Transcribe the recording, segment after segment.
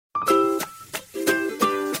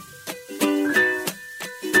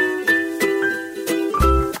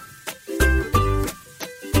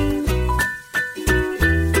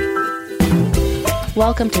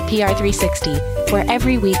Welcome to PR360, where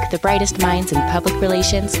every week the brightest minds in public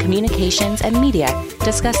relations, communications, and media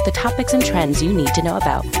discuss the topics and trends you need to know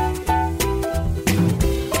about.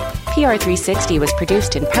 PR360 was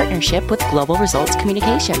produced in partnership with Global Results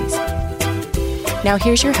Communications. Now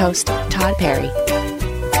here's your host, Todd Perry.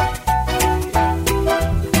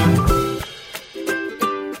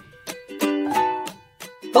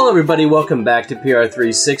 Hello everybody, welcome back to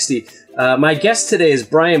PR360. My guest today is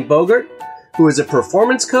Brian Bogert, who is a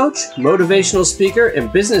performance coach, motivational speaker,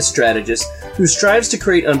 and business strategist who strives to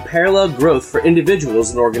create unparalleled growth for individuals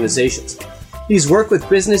and organizations. He's worked with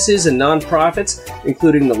businesses and nonprofits,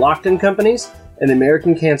 including the Lockton Companies and the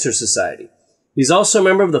American Cancer Society. He's also a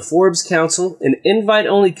member of the Forbes Council, an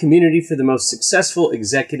invite-only community for the most successful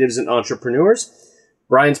executives and entrepreneurs.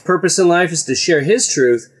 Brian's purpose in life is to share his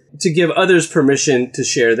truth, to give others permission to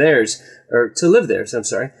share theirs, or to live theirs,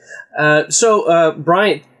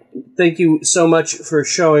 Brian, thank you so much for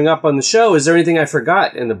showing up on the show. Is there anything I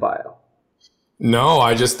forgot in the bio? No,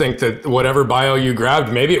 I just think that whatever bio you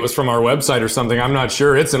grabbed, maybe it was from our website or something. I'm not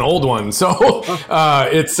sure. It's an old one. So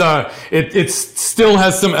it still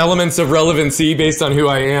has some elements of relevancy based on who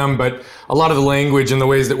I am, but a lot of the language and the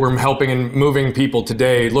ways that we're helping and moving people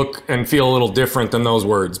today look and feel a little different than those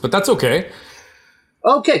words, but that's okay.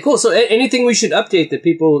 Okay, cool. So anything we should update that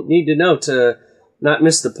people need to know to not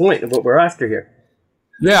miss the point of what we're after here?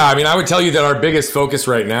 Yeah, I mean, I would tell you that our biggest focus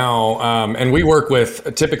right now, and we work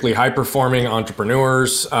with typically high-performing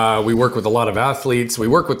entrepreneurs. We work with a lot of athletes. We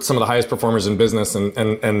work with some of the highest performers in business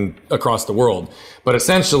and across the world. But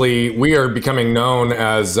essentially, we are becoming known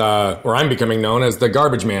as, or I'm becoming known as the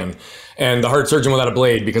garbage man and the heart surgeon without a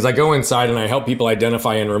blade, because I go inside and I help people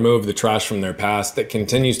identify and remove the trash from their past that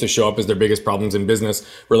continues to show up as their biggest problems in business,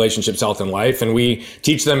 relationships, health, and life. And we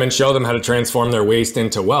teach them and show them how to transform their waste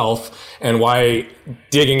into wealth and why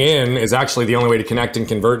digging in is actually the only way to connect and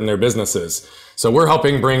convert in their businesses. So we're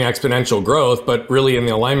helping bring exponential growth, but really in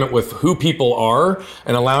the alignment with who people are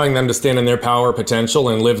and allowing them to stand in their power, potential,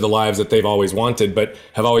 and live the lives that they've always wanted, but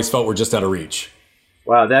have always felt were just out of reach.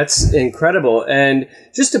 Wow, that's incredible. And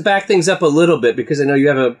just to back things up a little bit, because I know you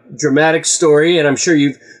have a dramatic story and I'm sure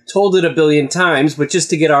you've told it a billion times, but just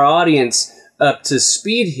to get our audience up to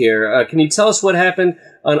speed here, can you tell us what happened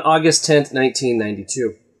on August 10th,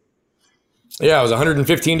 1992? Yeah, it was a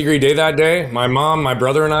 115-degree day that day. My mom, my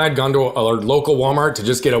brother, and I had gone to our local Walmart to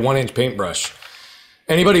just get a 1-inch paintbrush.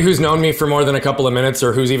 Anybody who's known me for more than a couple of minutes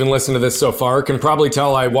or who's even listened to this so far can probably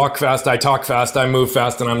tell I walk fast, I talk fast, I move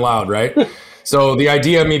fast, and I'm loud, right? So the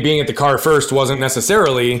idea of me being at the car first wasn't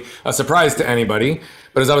necessarily a surprise to anybody.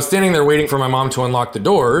 But as I was standing there waiting for my mom to unlock the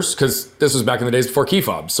doors, because this was back in the days before key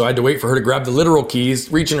fobs, so I had to wait for her to grab the literal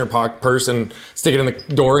keys, reach in her purse, and stick it in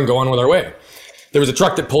the door and go on with our way. There was a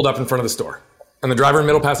truck that pulled up in front of the store, and the driver and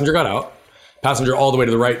middle passenger got out. Passenger all the way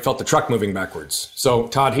to the right felt the truck moving backwards. So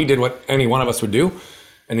Todd, he did what any one of us would do,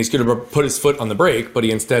 and he's going to put his foot on the brake, but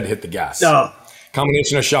he instead hit the gas. Oh.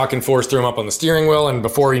 Combination of shock and force threw him up on the steering wheel, and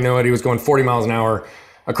before he knew it, he was going 40 miles an hour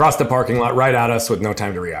across the parking lot right at us with no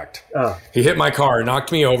time to react. Oh. He hit my car,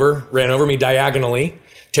 knocked me over, ran over me diagonally,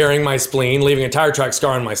 tearing my spleen, leaving a tire track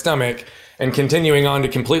scar on my stomach, and continuing on to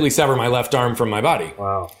completely sever my left arm from my body.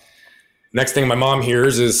 Wow. Next thing my mom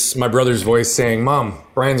hears is my brother's voice saying, "Mom,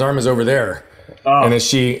 Brian's arm is over there." Oh. And as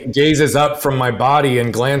she gazes up from my body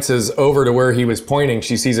and glances over to where he was pointing,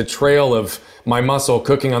 she sees a trail of my muscle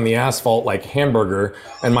cooking on the asphalt like hamburger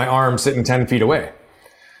and my arm sitting 10 feet away.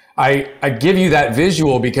 I give you that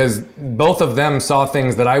visual because both of them saw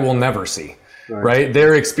things that I will never see, right?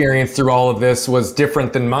 Their experience through all of this was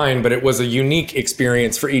different than mine, but it was a unique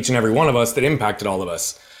experience for each and every one of us that impacted all of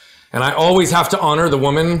us. And I always have to honor the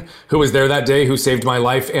woman who was there that day who saved my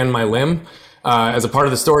life and my limb. As a part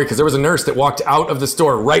of the story, because there was a nurse that walked out of the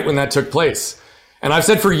store right when that took place. And I've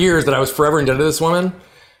said for years that I was forever indebted to this woman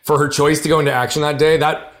for her choice to go into action that day.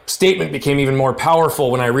 That statement became even more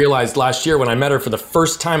powerful when I realized last year when I met her for the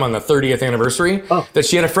first time on the 30th anniversary that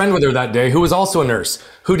she had a friend with her that day who was also a nurse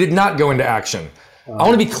who did not go into action. I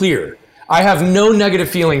want to be clear. I have no negative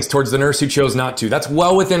feelings towards the nurse who chose not to. That's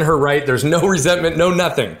well within her right. There's no resentment, no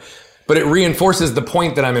nothing. But it reinforces the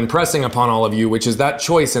point that I'm impressing upon all of you, which is that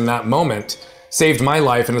choice in that moment saved my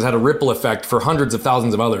life and has had a ripple effect for hundreds of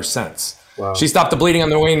thousands of others since. Wow. She stopped the bleeding on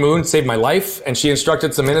the Wayne wound, saved my life, and she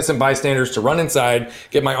instructed some innocent bystanders to run inside,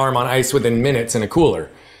 get my arm on ice within minutes in a cooler.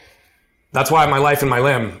 That's why I have my life and my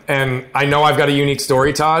limb. And I know I've got a unique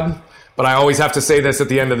story, Todd, but I always have to say this at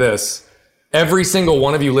the end of this. Every single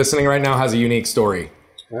one of you listening right now has a unique story.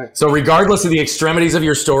 Right. So regardless of the extremities of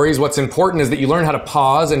your stories, what's important is that you learn how to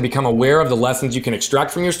pause and become aware of the lessons you can extract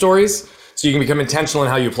from your stories so you can become intentional in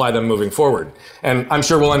how you apply them moving forward. And I'm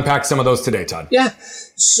sure we'll unpack some of those today, Todd. Yeah.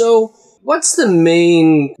 So what's the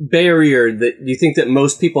main barrier that you think that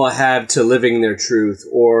most people have to living their truth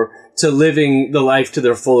or to living the life to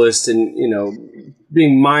their fullest and,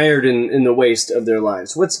 being mired in the waste of their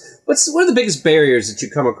lives? What are the biggest barriers that you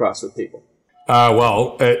come across with people?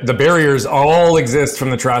 The barriers all exist from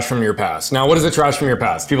the trash from your past. Now, what is the trash from your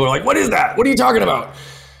past? People are like, what is that? What are you talking about?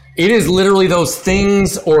 It is literally those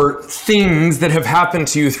things or things that have happened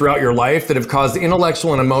to you throughout your life that have caused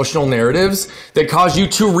intellectual and emotional narratives that cause you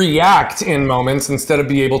to react in moments instead of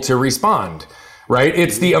be able to respond. Right?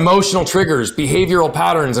 It's the emotional triggers, behavioral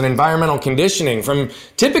patterns, and environmental conditioning from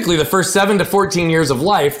typically the first 7 to 14 years of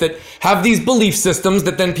life that have these belief systems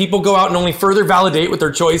that then people go out and only further validate with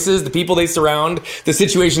their choices, the people they surround, the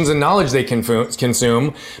situations and knowledge they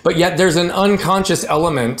consume. But yet there's an unconscious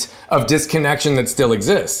element of disconnection that still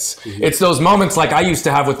exists. Mm-hmm. It's those moments like I used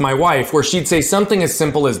to have with my wife where she'd say something as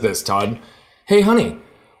simple as this, Todd. Hey, honey,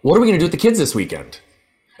 what are we going to do with the kids this weekend?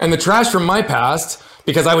 And the trash from my past,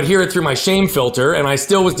 because I would hear it through my shame filter and I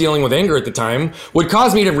still was dealing with anger at the time, would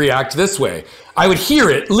cause me to react this way. I would hear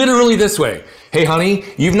it literally this way. Hey, honey,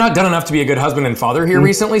 you've not done enough to be a good husband and father here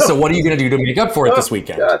recently, so what are you going to do to make up for it this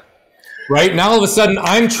weekend? God. Right? Now all of a sudden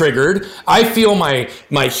I'm triggered. I feel my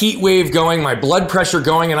heat wave going, my blood pressure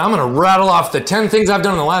going, and I'm going to rattle off the 10 things I've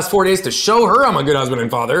done in the last 4 days to show her I'm a good husband and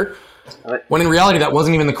father. When in reality, that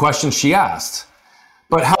wasn't even the question she asked.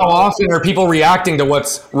 But how often are people reacting to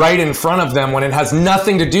what's right in front of them when it has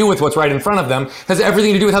nothing to do with what's right in front of them? It has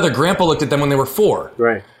everything to do with how their grandpa looked at them when they were 4.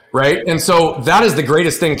 Right. Right? And so that is the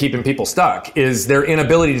greatest thing keeping people stuck is their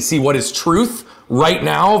inability to see what is truth right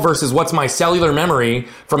now versus what's my cellular memory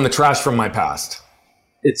from the trash from my past.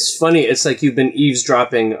 It's funny. It's like you've been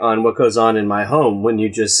eavesdropping on what goes on in my home when you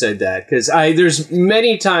just said that. Because there's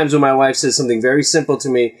many times when my wife says something very simple to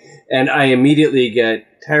me and I immediately get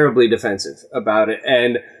terribly defensive about it.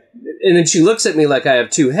 And then she looks at me like I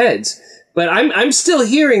have 2 heads. But I'm still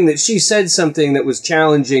hearing that she said something that was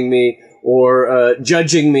challenging me or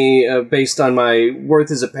judging me based on my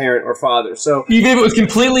worth as a parent or father. So even if it was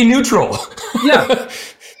completely neutral. Yeah.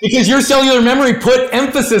 Because your cellular memory put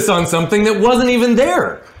emphasis on something that wasn't even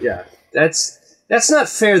there. Yeah. That's not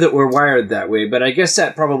fair that we're wired that way, but I guess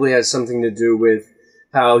that probably has something to do with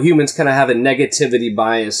how humans kind of have a negativity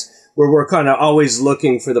bias where we're kind of always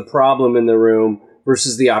looking for the problem in the room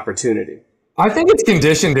versus the opportunity. I think it's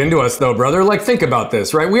conditioned into us though, brother. Like, think about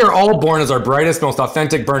this, right? We are all born as our brightest, most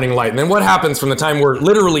authentic, burning light. And then what happens from the time we're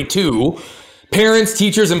literally 2? Parents,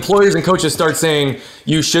 teachers, employers, and coaches start saying,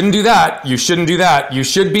 you shouldn't do that. You shouldn't do that. You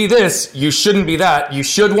should be this. You shouldn't be that. You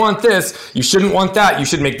should want this. You shouldn't want that. You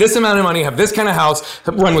should make this amount of money, have this kind of house,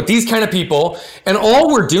 run with these kind of people. And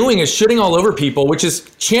all we're doing is shitting all over people, which is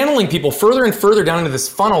channeling people further and further down into this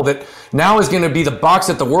funnel that now is going to be the box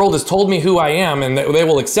that the world has told me who I am and that they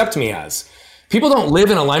will accept me as. People don't live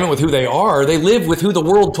in alignment with who they are. They live with who the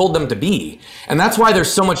world told them to be. And that's why there's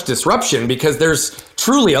so much disruption, because there's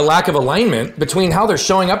truly a lack of alignment between how they're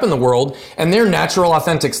showing up in the world and their natural,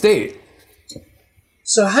 authentic state.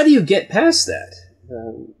 So how do you get past that?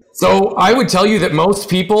 So I would tell you that most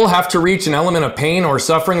people have to reach an element of pain or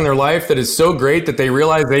suffering in their life that is so great that they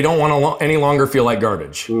realize they don't want to any longer feel like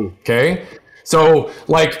garbage. Okay? So,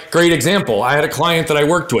 like, great example. I had a client that I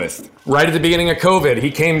worked with right at the beginning of COVID.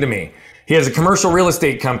 He came to me. He has a commercial real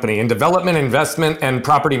estate company in development, investment, and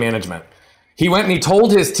property management. He went and he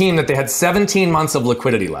told his team that they had 17 months of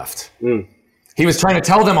liquidity left. He was trying to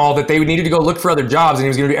tell them all that they needed to go look for other jobs and he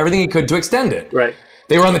was going to do everything he could to extend it. Right.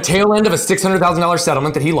 They were on the tail end of a $600,000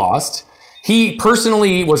 settlement that he lost. He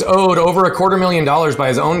personally was owed over $250,000 by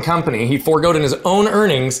his own company. He foregoed in his own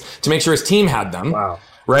earnings to make sure his team had them. Wow.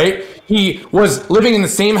 Right? He was living in the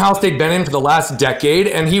same house they'd been in for the last decade,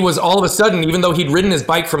 and he was all of a sudden, even though he'd ridden his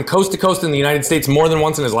bike from coast to coast in the United States more than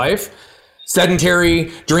once in his life,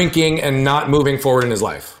 sedentary, drinking, and not moving forward in his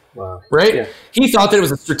life. Wow. Right? Yeah. He thought that it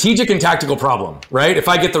was a strategic and tactical problem, right? If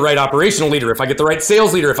I get the right operational leader, if I get the right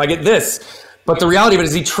sales leader, if I get this. But the reality of it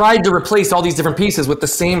is he tried to replace all these different pieces with the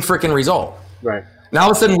same freaking result. Right. Now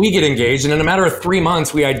all of a sudden we get engaged, and in a matter of 3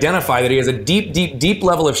 months, we identify that he has a deep, deep, deep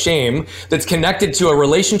level of shame that's connected to a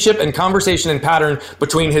relationship and conversation and pattern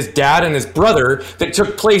between his dad and his brother that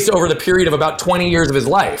took place over the period of about 20 years of his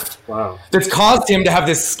life. Wow. That's caused him to have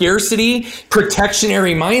this scarcity,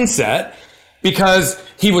 protectionary mindset because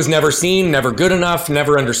he was never seen, never good enough,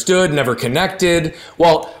 never understood, never connected.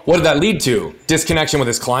 Well, what did that lead to? Disconnection with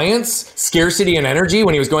his clients, scarcity and energy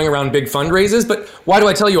when he was going around big fundraisers. But why do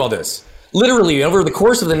I tell you all this? Literally, over the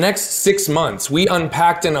course of the next 6 months, we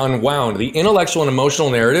unpacked and unwound the intellectual and emotional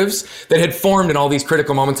narratives that had formed in all these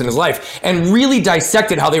critical moments in his life, and really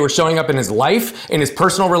dissected how they were showing up in his life, in his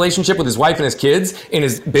personal relationship with his wife and his kids, in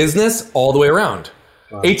his business, all the way around.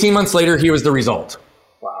 Wow. 18 months later, here was the result.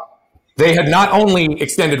 Wow. They had not only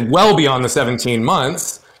extended well beyond the 17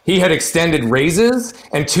 months, he had extended raises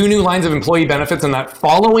and 2 new lines of employee benefits in that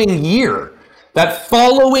following year. That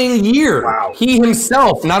following year, wow. He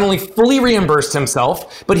himself not only fully reimbursed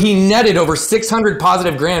himself, but he netted over 600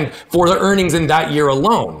 positive grand for the earnings in that year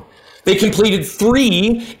alone. They completed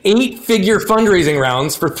 3 8-figure fundraising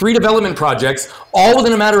rounds for 3 development projects, all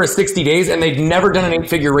within a matter of 60 days, and they'd never done an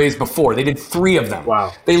 8-figure raise before. They did 3 of them.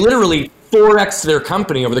 Wow. They literally 4x their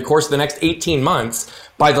company over the course of the next 18 months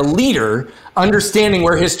by the leader understanding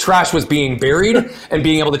where his trash was being buried and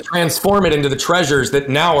being able to transform it into the treasures that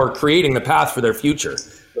now are creating the path for their future.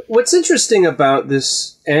 What's interesting about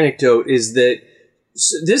this anecdote is that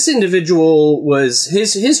this individual was,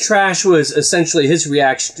 his trash was essentially his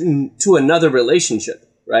reaction to another relationship,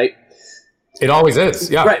 right? It always is,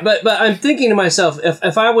 yeah. Right, but I'm thinking to myself,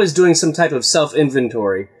 if I was doing some type of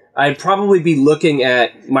self-inventory, I'd probably be looking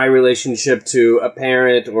at my relationship to a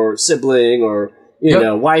parent or sibling or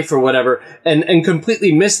wife or whatever, and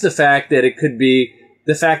completely miss the fact that it could be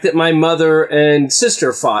the fact that my mother and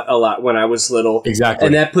sister fought a lot when I was little. Exactly.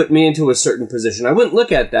 And that put me into a certain position. I wouldn't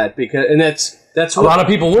look at that that's a lot of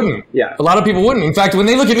people wouldn't. Yeah. A lot of people wouldn't. In fact, when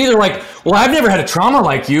they look at me, they're like, well, I've never had a trauma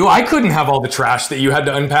like you. I couldn't have all the trash that you had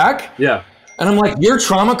to unpack. Yeah. And I'm like, your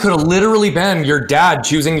trauma could have literally been your dad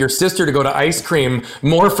choosing your sister to go to ice cream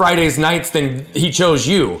more Fridays nights than he chose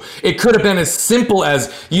you. It could have been as simple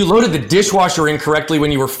as you loaded the dishwasher incorrectly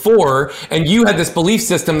when you were 4, and you had this belief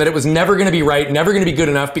system that it was never going to be right, never going to be good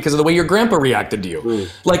enough because of the way your grandpa reacted to you.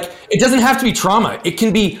 Like, it doesn't have to be trauma. It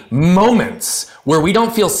can be moments where we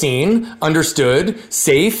don't feel seen, understood,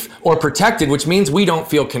 safe, or protected, which means we don't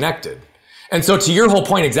feel connected. And so to your whole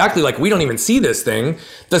point, exactly, like we don't even see this thing.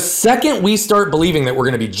 The second we start believing that we're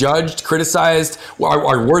going to be judged, criticized,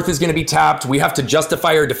 our worth is going to be tapped, we have to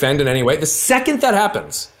justify or defend in any way, the second that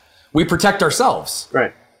happens, we protect ourselves.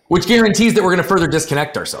 Right. Which guarantees that we're going to further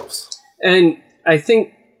disconnect ourselves. And I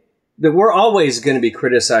think that we're always going to be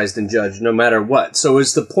criticized and judged no matter what. So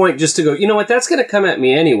is the point just to go, you know what, that's going to come at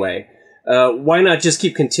me anyway. Why not just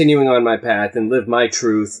keep continuing on my path and live my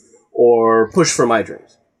truth or push for my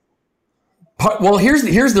dreams? Well,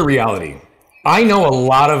 here's the reality. I know a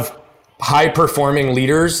lot of high-performing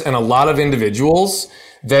leaders and a lot of individuals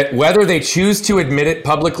that, whether they choose to admit it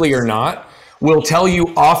publicly or not, will tell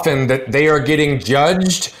you often that they are getting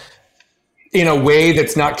judged in a way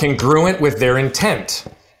that's not congruent with their intent.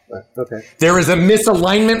 Okay. There is a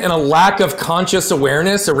misalignment and a lack of conscious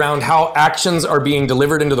awareness around how actions are being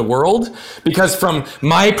delivered into the world, because from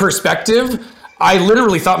my perspective, I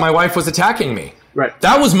literally thought my wife was attacking me. Right.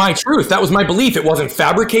 That was my truth. That was my belief. It wasn't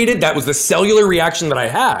fabricated. That was the cellular reaction that I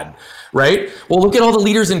had. Right? Well, look at all the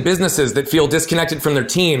leaders in businesses that feel disconnected from their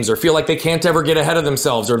teams or feel like they can't ever get ahead of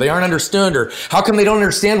themselves or they aren't understood or how come they don't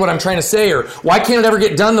understand what I'm trying to say or why can't it ever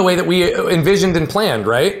get done the way that we envisioned and planned,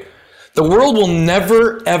 right? The world will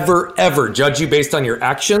never, ever, ever judge you based on your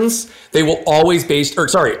actions. They will always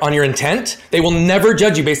on your intent. They will never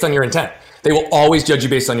judge you based on your intent. They will always judge you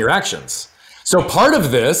based on your actions. So part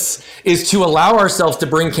of this is to allow ourselves to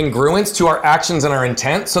bring congruence to our actions and our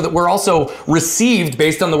intent so that we're also received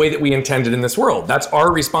based on the way that we intended in this world. That's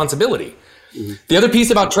our responsibility. Mm-hmm. The other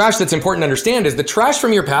piece about trash that's important to understand is the trash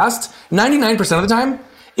from your past, 99% of the time,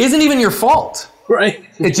 isn't even your fault. Right.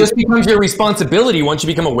 It just becomes your responsibility once you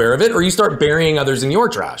become aware of it or you start burying others in your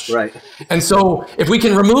trash. Right. And so if we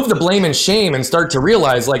can remove the blame and shame and start to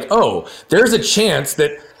realize like, oh, there's a chance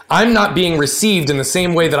that I'm not being received in the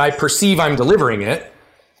same way that I perceive I'm delivering it,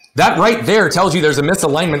 that right there tells you there's a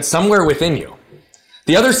misalignment somewhere within you.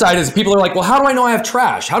 The other side is people are like, well, how do I know I have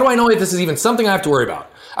trash? How do I know if this is even something I have to worry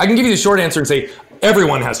about? I can give you the short answer and say,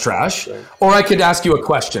 everyone has trash. Or I could ask you a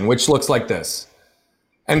question, which looks like this.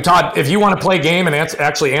 And Todd, if you want to play a game and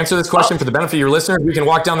actually answer this question for the benefit of your listeners, we can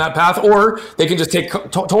walk down that path, or they can just take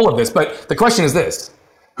toll of this. But the question is this.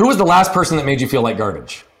 Who was the last person that made you feel like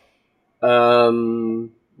garbage?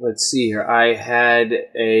 Let's see here. I had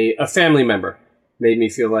a family member made me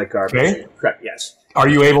feel like garbage. Okay. Correct. Yes. Are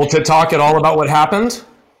you able to talk at all about what happened?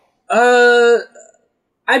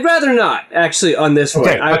 I'd rather not actually on this one.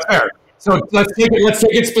 Okay, that's fair. So let's take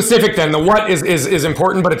it specific then. The what is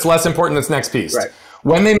important, but it's less important this next piece. Right.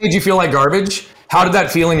 When they made you feel like garbage, how did that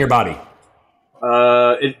feel in your body?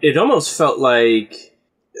 It almost felt like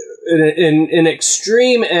an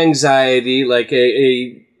extreme anxiety, like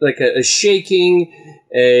a shaking,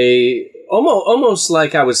 almost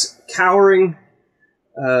like I was cowering.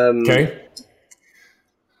 Okay.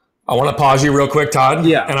 I want to pause you real quick, Todd.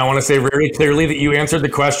 Yeah. And I want to say very clearly that you answered the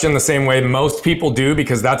question the same way most people do,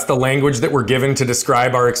 because that's the language that we're given to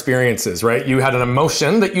describe our experiences, right? You had an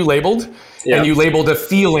emotion that you labeled, and you labeled a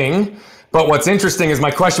feeling. But what's interesting is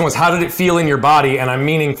my question was, how did it feel in your body? And I'm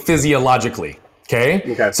meaning physiologically.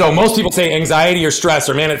 Okay. So most people say anxiety or stress,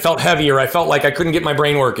 or man, it felt heavy, or I felt like I couldn't get my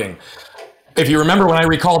brain working. If you remember when I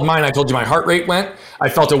recalled mine, I told you my heart rate went. I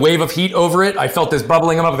felt a wave of heat over it. I felt this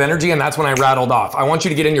bubbling up of energy, and that's when I rattled off. I want you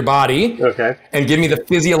to get in your body and give me the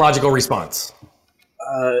physiological response.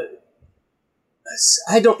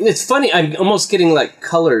 It's funny. I'm almost getting like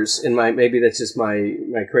colors in maybe that's just my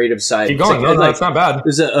creative side. Keep going. No, it's not bad.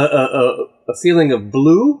 There's a feeling of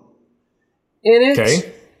blue in it.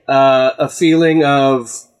 Okay. A feeling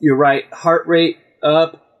of, you're right, heart rate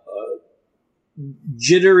up.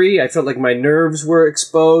 Jittery. I felt like my nerves were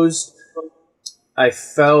exposed. I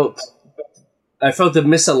felt the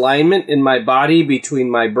misalignment in my body between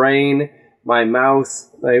my brain, my mouth,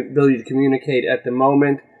 my ability to communicate at the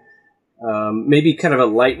moment. Maybe kind of a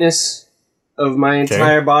lightness of my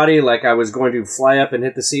entire body, like I was going to fly up and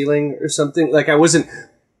hit the ceiling or something. Like I wasn't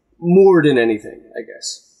moored in anything, I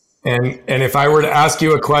guess. And if I were to ask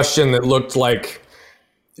you a question that looked like,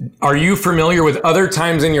 are you familiar with other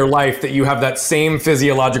times in your life that you have that same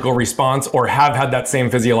physiological response, or have had that same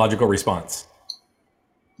physiological response?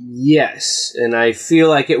 Yes, and I feel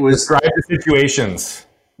like it was... Describe the situations.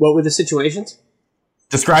 What were the situations?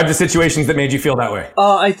 Describe the situations that made you feel that way.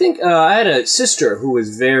 I think I had a sister who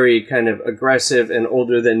was very kind of aggressive and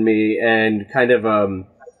older than me, and kind of a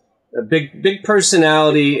big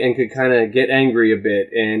personality, and could kind of get angry a bit.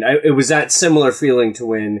 And it was that similar feeling to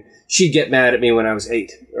when she'd get mad at me when I was 8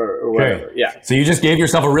 or whatever. Okay. Yeah. So you just gave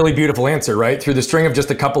yourself a really beautiful answer, right? Through the string of just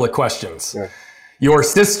a couple of questions. Yeah. Your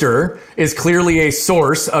sister is clearly a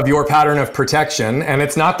source of your pattern of protection. And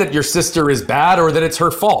it's not that your sister is bad or that it's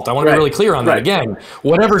her fault. I want to be really clear on that. Again,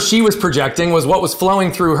 whatever she was projecting was what was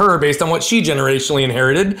flowing through her based on what she generationally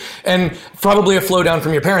inherited, and probably a flow down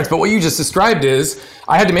from your parents. But what you just described is,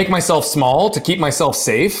 I had to make myself small to keep myself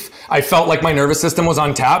safe. I felt like my nervous system was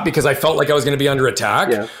on tap because I felt like I was going to be under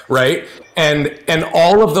attack, right? And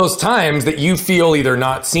all of those times that you feel either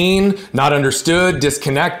not seen, not understood,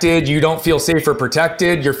 disconnected, you don't feel safe or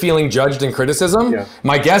protected, you're feeling judged and criticism,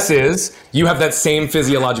 my guess is you have that same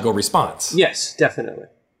physiological response. Yes, definitely.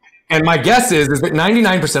 And my guess is that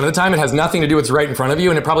 99% of the time it has nothing to do with what's right in front of you,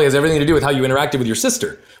 and it probably has everything to do with how you interacted with your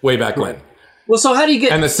sister way back when. Well, so how do you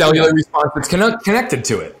get... And the cellular response that's connected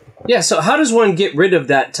to it. Yeah, so how does one get rid of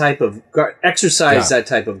that type of... exercise that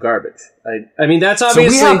type of garbage? I mean, that's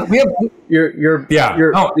obviously... So we have you're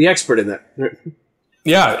the expert in that.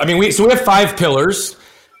 Yeah, I mean, we have 5 pillars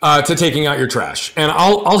to taking out your trash. And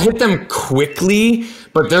I'll hit them quickly,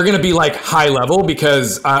 but they're going to be like high level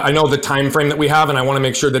because I know the time frame that we have, and I want to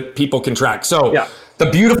make sure that people can track. So the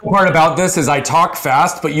beautiful part about this is I talk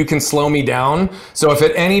fast, but you can slow me down. So if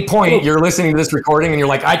at any point you're listening to this recording and you're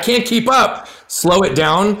like, I can't keep up, slow it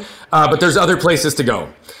down. But there's other places to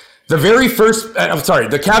go. The very first,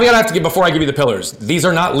 the caveat I have to give before I give you the pillars, these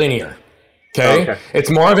are not linear. Okay? It's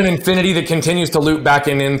more of an infinity that continues to loop back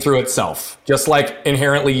in through itself, just like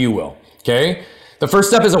inherently you will. Okay? The first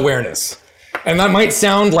step is awareness. And that might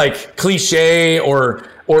sound like cliche or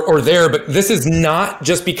there, but this is not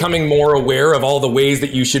just becoming more aware of all the ways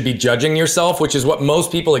that you should be judging yourself, which is what most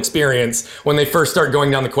people experience when they first start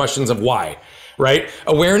going down the questions of why, right?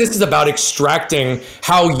 Awareness is about extracting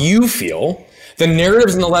how you feel, the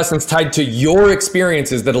narratives and the lessons tied to your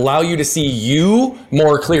experiences that allow you to see you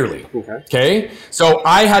more clearly. Okay? So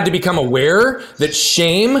I had to become aware that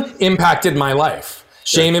shame impacted my life.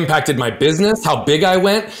 Shame impacted my business, how big I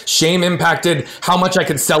went. Shame impacted how much I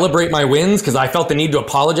could celebrate my wins because I felt the need to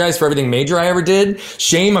apologize for everything major I ever did.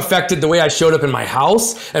 Shame affected the way I showed up in my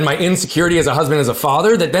house and my insecurity as a husband, as a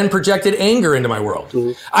father, that then projected anger into my world.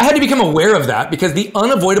 I had to become aware of that because the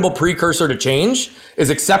unavoidable precursor to change is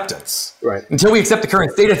acceptance. Until we accept the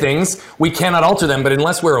current state of things, we cannot alter them, but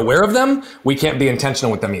unless we're aware of them, we can't be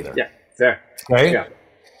intentional with them either. Fair. Okay?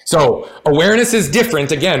 So awareness is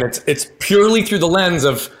different. Again, it's purely through the lens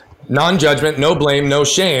of non-judgment, no blame, no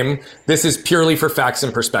shame. This is purely for facts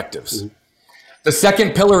and perspectives. The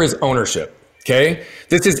second pillar is ownership. Okay?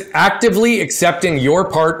 This is actively accepting your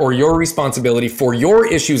part or your responsibility for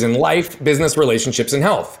your issues in life, business, relationships, and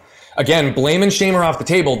health. Again, blame and shame are off the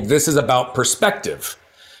table. This is about perspective.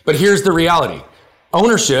 But here's the reality.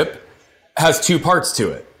 Ownership has 2 parts to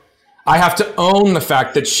it. I have to own the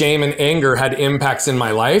fact that shame and anger had impacts in my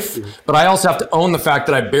life, but I also have to own the fact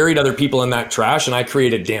that I buried other people in that trash and I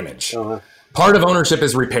created damage. Part of ownership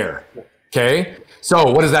is repair. Okay.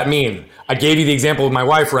 So what does that mean? I gave you the example of my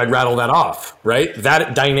wife where I'd rattle that off, right?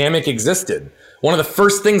 That dynamic existed. One of the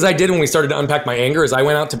first things I did when we started to unpack my anger is I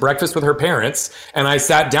went out to breakfast with her parents and I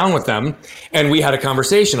sat down with them and we had a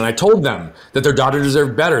conversation and I told them that their daughter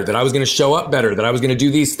deserved better, that I was going to show up better, that I was going to do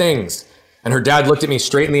these things. And her dad looked at me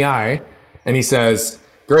straight in the eye and he says,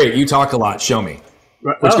 great, you talk a lot, show me.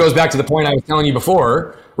 Which goes back to the point I was telling you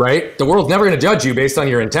before, right? The world's never going to judge you based on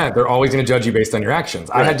your intent. They're always going to judge you based on your actions.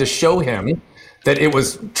 Right. I had to show him that it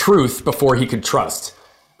was truth before he could trust.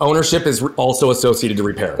 Ownership is also associated to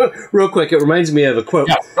repair. Real quick, it reminds me of a quote.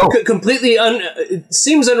 Yeah. Completely, it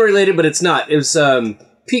seems unrelated, but it's not. It was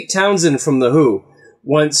Pete Townsend from The Who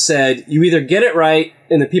once said, you either get it right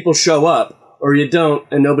and the people show up, or you don't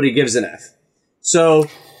and nobody gives an F. So,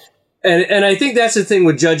 and I think that's the thing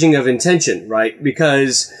with judging of intention, right?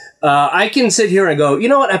 Because I can sit here and go, you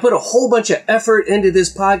know what, I put a whole bunch of effort into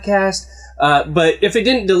this podcast, but if it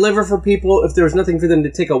didn't deliver for people, if there was nothing for them to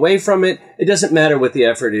take away from it, it doesn't matter what the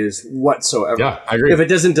effort is whatsoever. Yeah, I agree. If it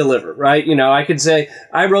doesn't deliver, right? You know, I could say,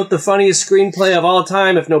 I wrote the funniest screenplay of all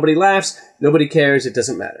time. If nobody laughs, nobody cares. It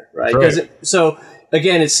doesn't matter, right? So,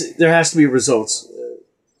 again, there has to be results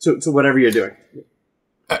to whatever you're doing.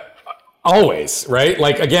 Always, right?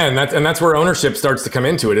 Like, again, that's where ownership starts to come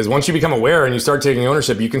into it, is once you become aware and you start taking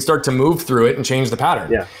ownership, you can start to move through it and change the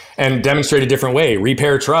pattern. Yeah. And demonstrate a different way,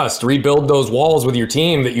 repair trust, rebuild those walls with your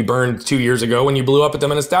team that you burned 2 years ago when you blew up at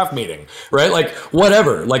them in a staff meeting, right? Like,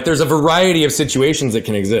 whatever. Like, there's a variety of situations that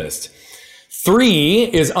can exist. 3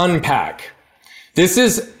 is unpack. This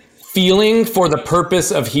is feeling for the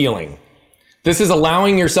purpose of healing. This is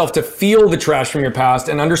allowing yourself to feel the trash from your past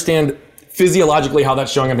and understand physiologically how that's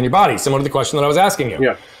showing up in your body, similar to the question that I was asking you.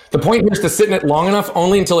 Yeah. The point here is to sit in it long enough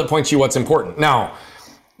only until it points you what's important. Now,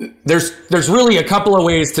 there's really a couple of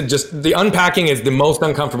ways to the unpacking is the most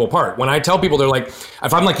uncomfortable part. When I tell people, they're like,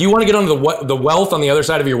 if I'm like, you want to get onto the wealth on the other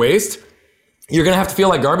side of your waist, you're going to have to feel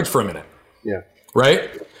like garbage for a minute. Yeah. Right?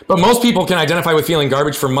 But most people can identify with feeling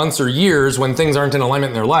garbage for months or years when things aren't in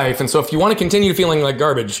alignment in their life. And so if you want to continue feeling like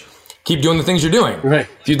garbage, keep doing the things you're doing. Right.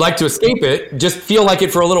 If you'd like to escape it, just feel like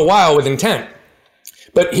it for a little while with intent.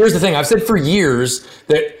 But here's the thing. I've said for years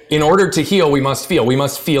that in order to heal, we must feel. We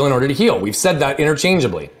must feel in order to heal. We've said that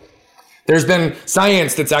interchangeably. There's been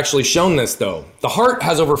science that's actually shown this, though. The heart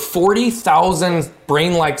has over 40,000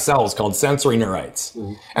 brain-like cells called sensory neurites.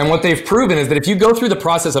 Mm-hmm. And what they've proven is that if you go through the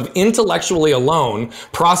process of intellectually alone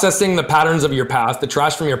processing the patterns of your past, the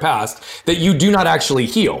trash from your past, that you do not actually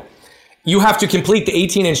heal. You have to complete the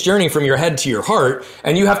 18-inch journey from your head to your heart,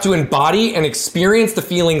 and you have to embody and experience the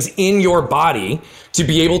feelings in your body to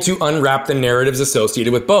be able to unwrap the narratives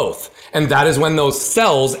associated with both. And that is when those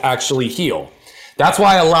cells actually heal. That's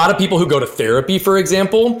why a lot of people who go to therapy, for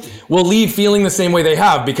example, will leave feeling the same way they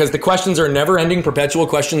have, because the questions are never-ending, perpetual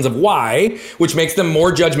questions of why, which makes them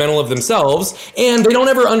more judgmental of themselves, and they don't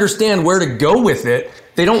ever understand where to go with it.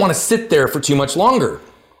 They don't want to sit there for too much longer.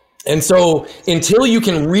 And so until you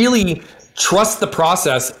can really trust the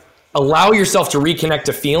process, allow yourself to reconnect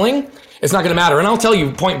to feeling, it's not going to matter. And I'll tell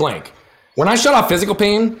you point blank, when I shut off physical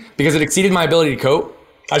pain because it exceeded my ability to cope,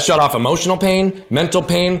 I shut off emotional pain, mental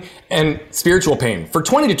pain, and spiritual pain for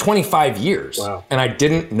 20 to 25 years. Wow. And I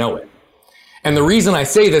didn't know it. And the reason I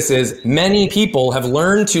say this is many people have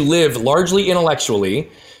learned to live largely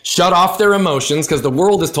intellectually, shut off their emotions, because the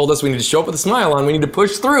world has told us we need to show up with a smile on, we need to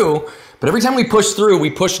push through. But every time we push through,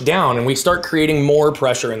 we push down and we start creating more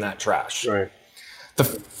pressure in that trash. Right. The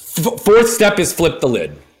fourth step is flip the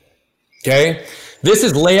lid. Okay? This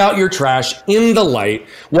is lay out your trash in the light,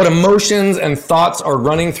 what emotions and thoughts are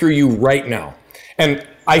running through you right now. And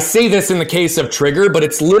I say this in the case of trigger, but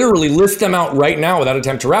it's literally list them out right now without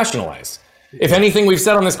attempt to rationalize. If anything we've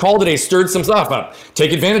said on this call today stirred some stuff up,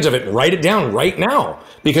 take advantage of it, write it down right now,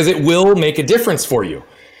 because it will make a difference for you.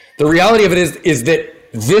 The reality of it is that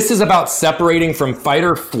this is about separating from fight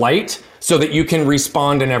or flight so that you can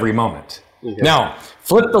respond in every moment. Okay. Now,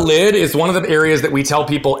 flip the lid is one of the areas that we tell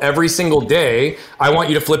people every single day. I want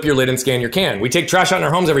you to flip your lid and scan your can. We take trash out in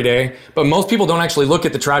our homes every day, but most people don't actually look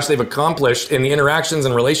at the trash they've accomplished in the interactions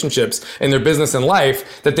and relationships in their business and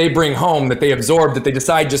life that they bring home, that they absorb, that they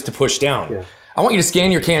decide just to push down. Yeah. I want you to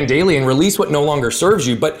scan your can daily and release what no longer serves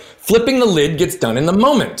you, but flipping the lid gets done in the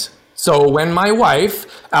moment. So when my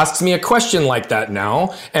wife asks me a question like that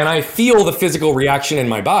now, and I feel the physical reaction in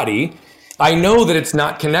my body, I know that it's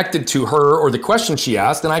not connected to her or the question she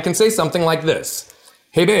asked, and I can say something like this.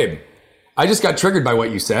 Hey babe, I just got triggered by what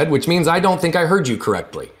you said, which means I don't think I heard you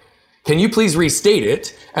correctly. Can you please restate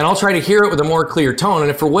it? And I'll try to hear it with a more clear tone. And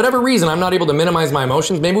if for whatever reason I'm not able to minimize my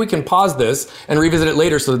emotions, maybe we can pause this and revisit it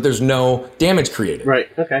later so that there's no damage created. Right,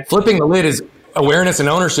 okay. Flipping the lid is awareness and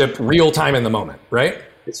ownership real time in the moment, right?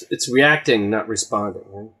 It's reacting, not responding,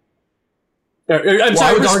 right? I'm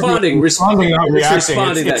sorry, responding, not reacting.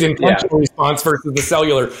 It's intentional response versus the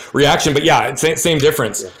cellular reaction. But yeah, it's same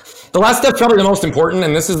difference. Yeah. The last step's probably the most important,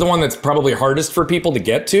 and this is the one that's probably hardest for people to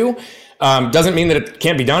get to. Doesn't mean that it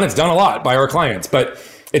can't be done. It's done a lot by our clients, but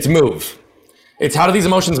it's move. It's how do these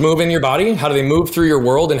emotions move in your body? How do they move through your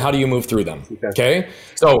world, and how do you move through them? Okay?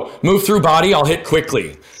 So move through body, I'll hit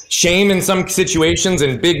quickly. Shame in some situations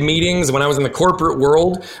in big meetings. When I was in the corporate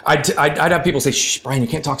world, I'd have people say, shh, Brian, you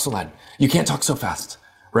can't talk so loud. You can't talk so fast,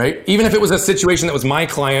 right? Even if it was a situation that was my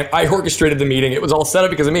client, I orchestrated the meeting. It was all set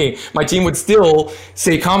up because of me. My team would still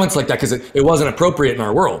say comments like that because it wasn't appropriate in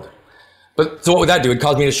our world. But so what would that do? It'd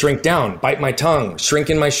cause me to shrink down, bite my tongue, shrink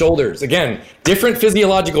in my shoulders. Again, different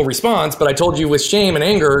physiological response, but I told you with shame and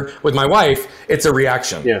anger with my wife, it's a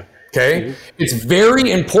reaction. Yeah. Okay. Mm-hmm. It's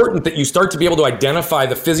very important that you start to be able to identify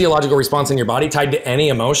the physiological response in your body tied to any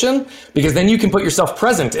emotion, because then you can put yourself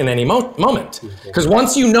present in any moment. Because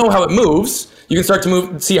once you know how it moves, you can start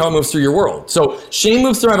to see how it moves through your world. So shame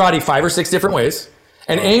moves through my body 5 or 6 different ways,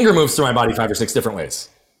 and anger moves through my body 5 or 6 different ways.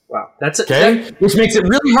 Wow. That's okay. Which makes it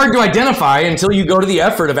really hard to identify until you go to the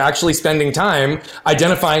effort of actually spending time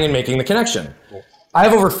identifying and making the connection. I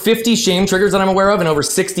have over 50 shame triggers that I'm aware of and over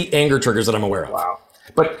 60 anger triggers that I'm aware of. Wow.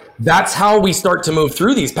 But that's how we start to move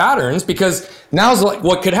through these patterns, because now's like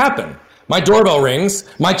what could happen. My doorbell rings,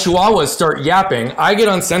 my chihuahuas start yapping, I get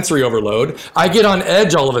on sensory overload, I get on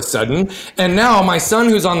edge all of a sudden, and now my son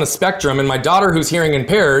who's on the spectrum and my daughter who's hearing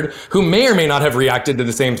impaired, who may or may not have reacted to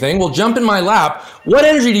the same thing, will jump in my lap. What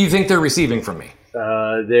energy do you think they're receiving from me?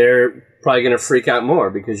 They're probably going to freak out more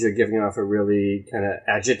because you're giving off a really kind of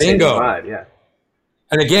agitated vibe. Yeah.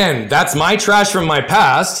 And again, that's my trash from my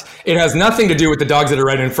past. It has nothing to do with the dogs that are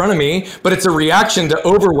right in front of me, but it's a reaction to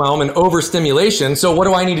overwhelm and overstimulation. So what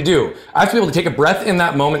do I need to do? I have to be able to take a breath in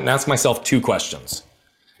that moment and ask myself 2 questions.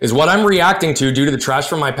 Is what I'm reacting to due to the trash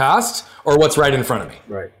from my past, or what's right in front of me?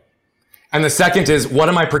 Right. And the second is, what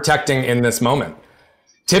am I protecting in this moment?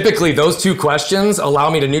 Typically, those 2 questions allow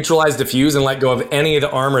me to neutralize, diffuse, and let go of any of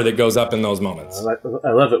the armor that goes up in those moments.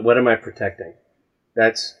 I love it. What am I protecting?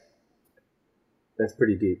 That's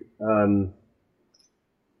pretty deep.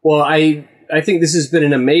 Well, I think this has been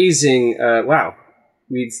an amazing. Wow,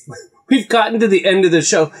 we've gotten to the end of the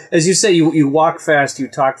show. As you say, you walk fast, you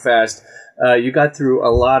talk fast. You got through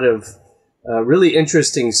a lot of really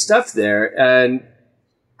interesting stuff there. And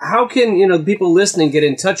how can the people listening get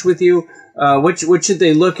in touch with you? What should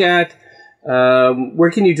they look at?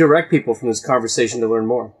 Where can you direct people from this conversation to learn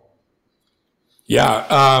more?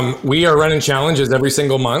 Yeah, we are running challenges every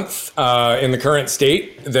single month in the current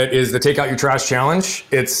state. That is the Take Out Your Trash Challenge.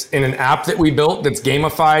 It's in an app that we built that's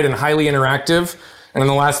gamified and highly interactive. And in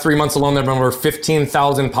the last 3 months alone, there have been over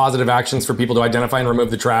 15,000 positive actions for people to identify and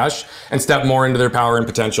remove the trash and step more into their power and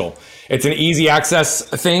potential. It's an easy access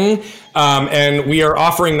thing. And we are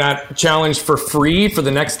offering that challenge for free for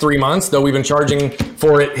the next 3 months, though we've been charging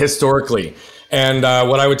for it historically. And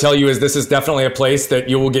what I would tell you is this is definitely a place that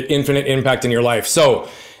you will get infinite impact in your life. So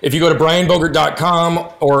if you go to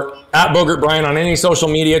brianbogert.com or at BogertBrian on any social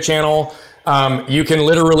media channel, you can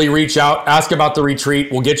literally reach out, ask about the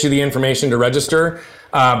retreat. We'll get you the information to register.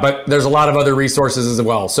 But there's a lot of other resources as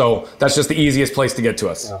well. So that's just the easiest place to get to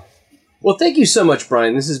us. Wow. Well, thank you so much,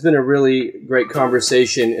 Brian. This has been a really great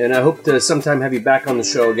conversation. And I hope to sometime have you back on the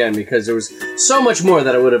show again, because there was so much more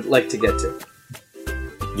that I would have liked to get to.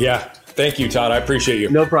 Yeah. Thank you, Todd. I appreciate you.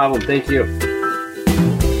 No problem. Thank you.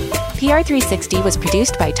 PR360 was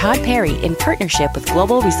produced by Todd Perry in partnership with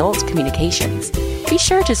Global Results Communications. Be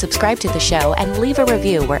sure to subscribe to the show and leave a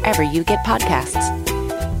review wherever you get podcasts.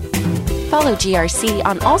 Follow GRC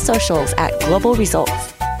on all socials at Global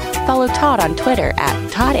Results. Follow Todd on Twitter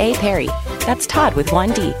at Todd A. Perry. That's Todd with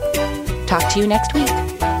 1 D. Talk to you next week.